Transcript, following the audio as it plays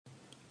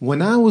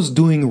When I was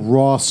doing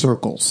Raw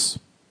Circles,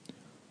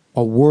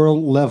 a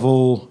world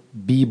level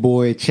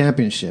B-Boy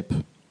championship,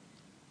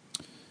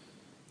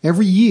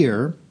 every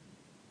year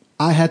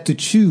I had to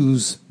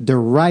choose the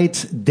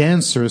right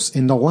dancers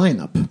in the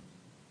lineup.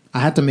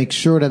 I had to make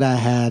sure that I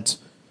had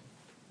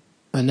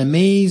an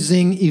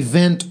amazing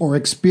event or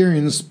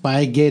experience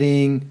by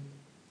getting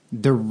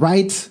the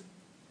right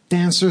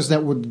dancers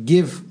that would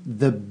give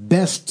the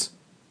best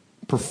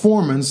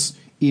performance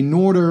in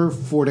order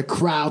for the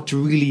crowd to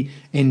really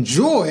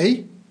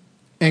enjoy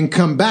and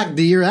come back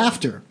the year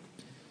after.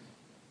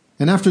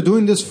 And after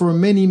doing this for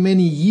many,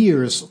 many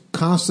years,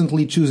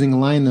 constantly choosing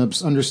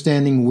lineups,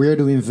 understanding where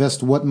to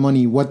invest what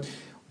money,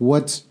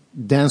 what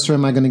dancer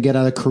am I going to get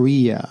out of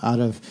Korea,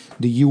 out of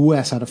the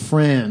US, out of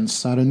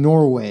France, out of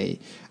Norway,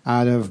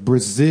 out of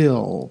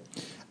Brazil,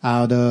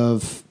 out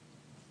of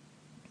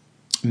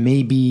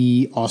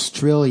maybe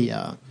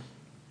Australia,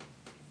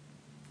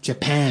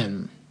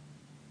 Japan.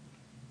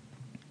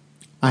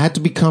 I had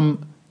to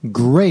become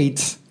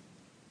great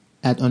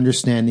at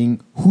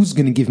understanding who's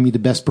going to give me the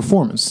best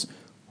performance,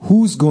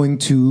 who's going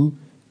to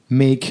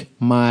make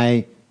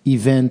my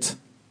event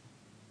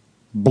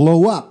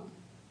blow up.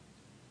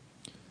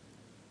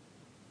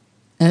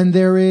 And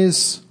there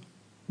is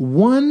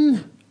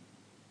one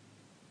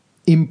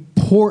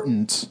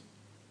important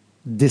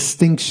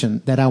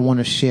distinction that I want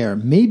to share,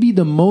 maybe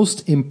the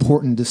most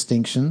important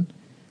distinction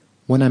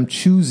when I'm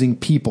choosing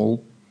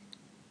people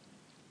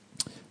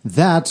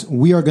that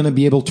we are going to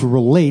be able to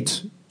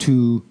relate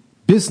to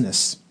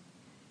business.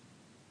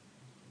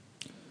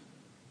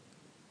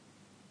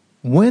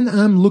 When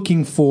I'm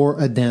looking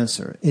for a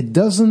dancer, it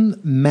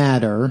doesn't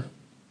matter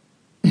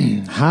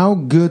how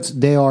good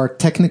they are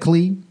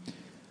technically,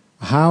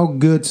 how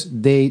good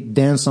they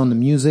dance on the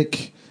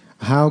music,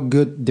 how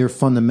good their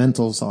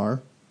fundamentals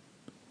are.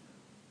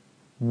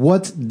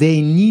 What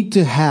they need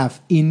to have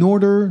in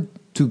order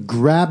to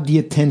grab the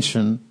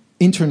attention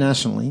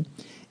internationally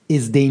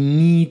is they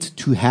need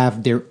to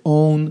have their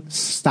own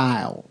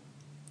style.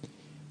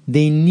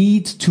 They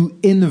need to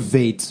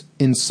innovate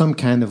in some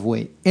kind of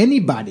way.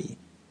 Anybody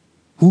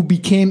who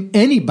became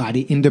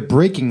anybody in the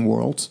breaking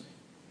world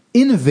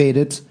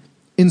innovated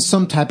in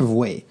some type of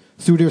way,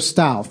 through their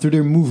style, through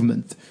their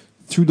movement,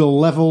 through the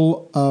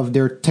level of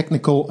their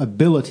technical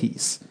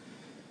abilities.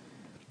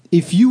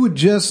 If you would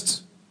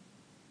just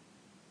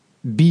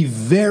be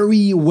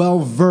very well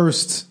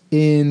versed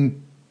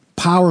in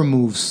power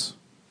moves,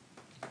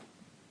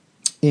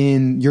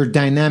 in your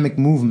dynamic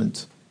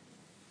movement,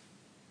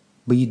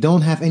 but you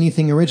don't have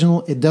anything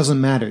original, it doesn't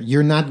matter.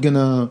 You're not going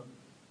to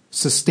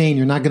sustain,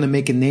 you're not going to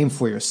make a name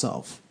for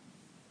yourself.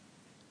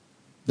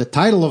 The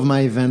title of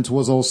my event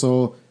was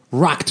also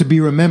Rock to be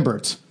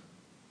Remembered.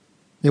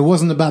 It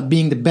wasn't about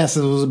being the best,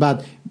 it was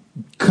about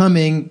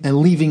coming and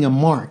leaving a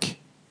mark.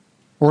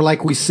 Or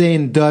like we say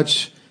in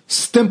Dutch,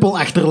 stempel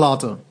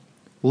achterlaten,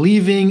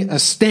 leaving a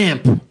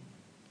stamp.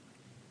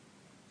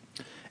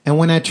 And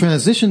when I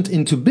transitioned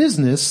into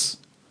business,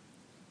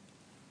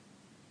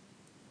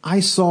 I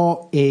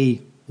saw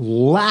a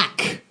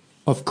lack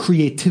of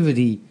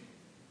creativity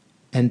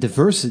and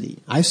diversity.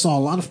 I saw a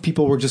lot of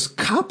people were just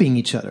copying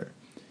each other.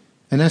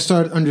 And I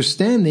started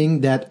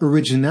understanding that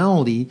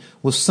originality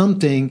was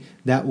something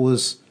that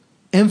was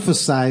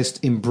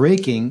emphasized in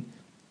breaking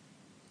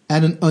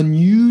at an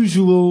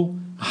unusual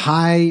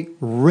high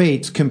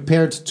rate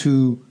compared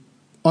to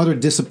other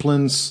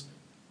disciplines,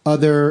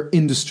 other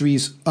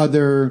industries,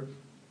 other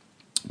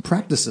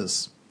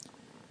practices.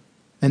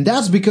 And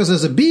that's because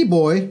as a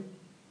B-boy,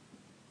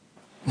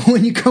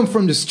 when you come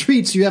from the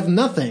streets, you have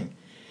nothing.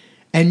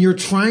 And you're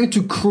trying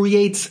to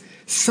create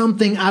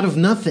something out of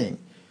nothing.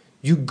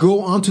 You go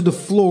onto the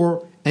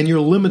floor and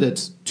you're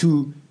limited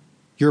to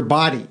your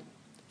body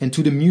and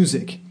to the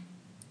music.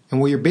 And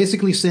what you're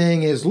basically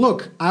saying is,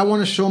 look, I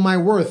want to show my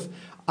worth.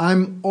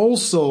 I'm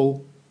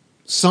also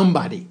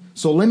somebody.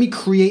 So let me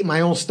create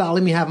my own style.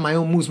 Let me have my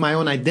own moves, my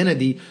own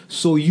identity,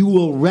 so you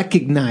will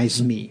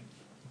recognize me.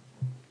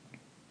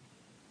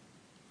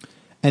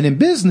 And in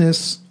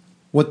business,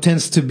 what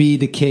tends to be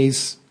the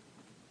case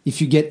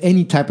if you get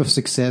any type of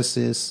success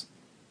is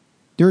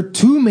there are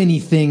too many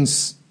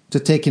things to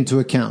take into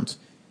account.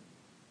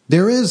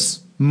 There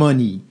is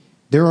money.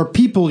 There are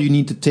people you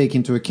need to take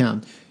into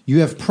account. You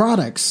have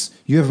products.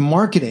 You have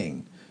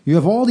marketing. You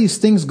have all these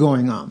things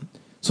going on.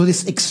 So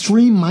this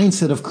extreme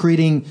mindset of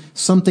creating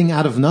something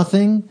out of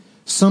nothing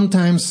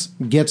sometimes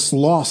gets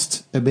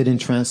lost a bit in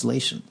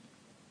translation.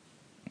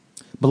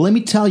 But let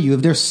me tell you,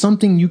 if there's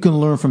something you can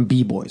learn from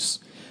B-Boys,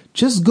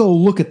 just go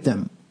look at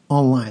them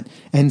online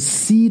and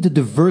see the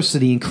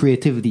diversity and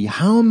creativity.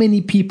 How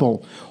many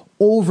people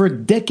over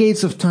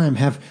decades of time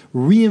have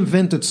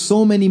reinvented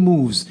so many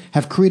moves,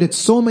 have created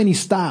so many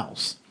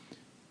styles.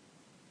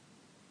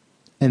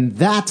 And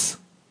that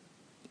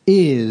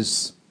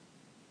is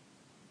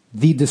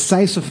the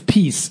decisive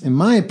piece, in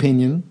my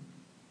opinion,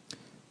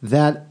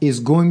 that is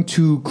going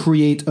to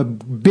create a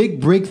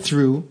big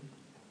breakthrough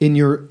in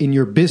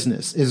your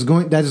business.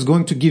 That is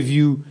going to give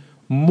you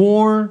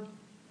more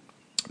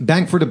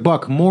bang for the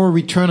buck, more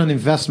return on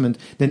investment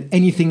than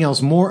anything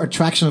else, more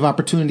attraction of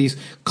opportunities,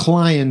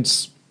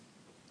 clients,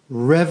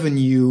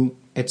 revenue,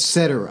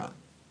 etc.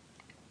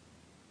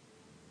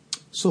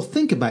 So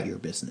think about your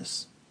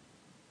business.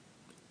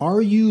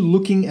 Are you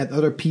looking at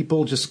other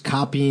people just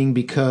copying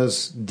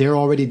because they're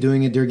already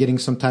doing it, they're getting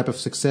some type of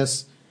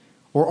success?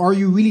 Or are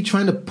you really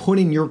trying to put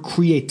in your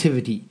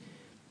creativity,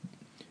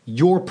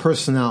 your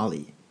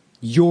personality,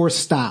 your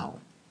style?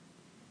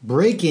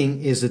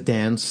 Breaking is a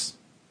dance,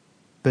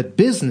 but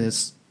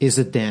business is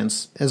a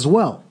dance as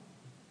well.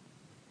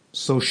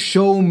 So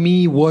show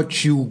me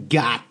what you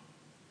got.